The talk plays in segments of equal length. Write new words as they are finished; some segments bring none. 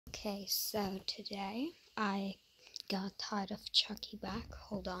Okay, so today I got tired of Chucky back.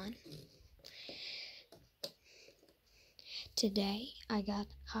 Hold on. Today I got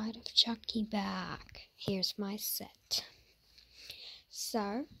tired of Chucky back. Here's my set.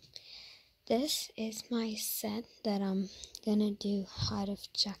 So, this is my set that I'm gonna do Hide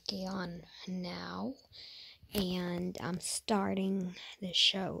of Chucky on now. And I'm starting the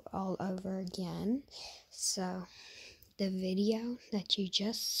show all over again. So, the video that you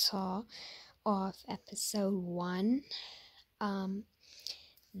just saw of episode 1,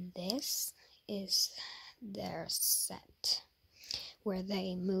 this is their set where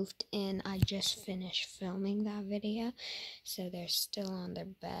they moved in. I just finished filming that video, so they're still on their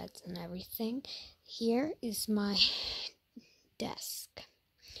beds and everything. Here is my desk.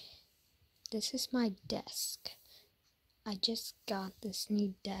 This is my desk. I just got this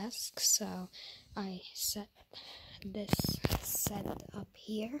new desk, so I set this set up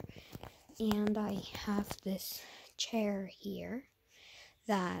here, and I have this chair here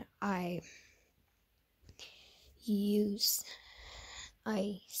that I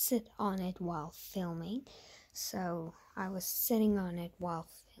sit on it while filming, so I was sitting on it while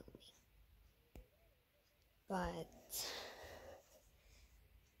filming, but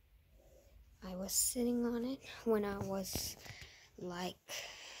I was sitting on it when I was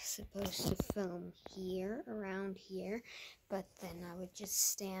supposed to film here, around here, but then I would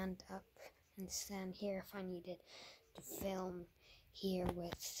just stand up and stand here if I needed to film here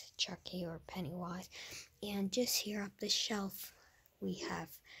with Chucky or Pennywise. And just here up the shelf we have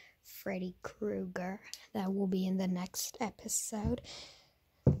Freddy Krueger that will be in the next episode.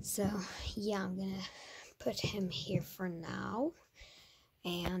 So yeah, I'm gonna put him here for now,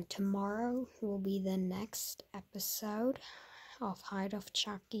 and tomorrow will be the next episode of Hide of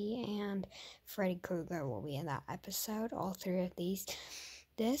Chucky, and Freddy Krueger will be in that episode, all three of these.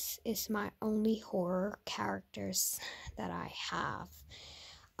 This is my only horror characters that I have.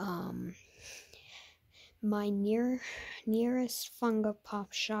 My nearest Funko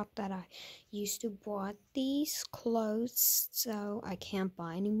Pop shop that I used to bought these closed, so I can't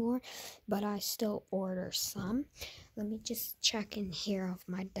buy anymore, but I still order some. Let me just check in here of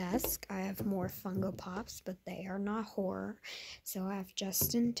my desk. I have more Funko Pops, but they are not horror. So I have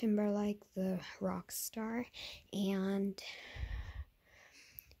Justin Timberlake, the rock star, and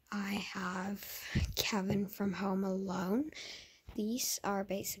I have Kevin from Home Alone. These are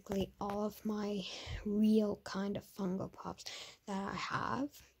basically all of my real kind of Funko Pops that I have.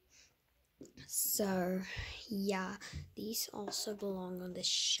 So yeah, these also belong on the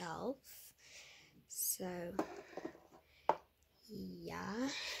shelf. So yeah.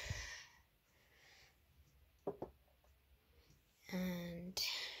 And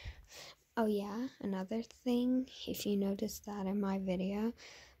oh yeah, another thing, if you noticed that in my video,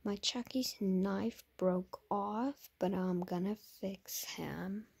 my Chucky's knife broke off, but I'm gonna fix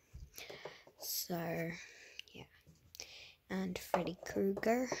him. So yeah. And Freddy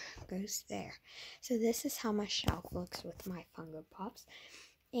Krueger goes there. So this is how my shelf looks with my Funko Pops.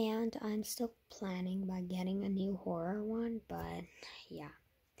 And I'm still planning by getting a new horror one, but yeah.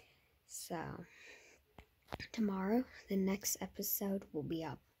 So tomorrow, the next episode will be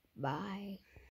up. Bye.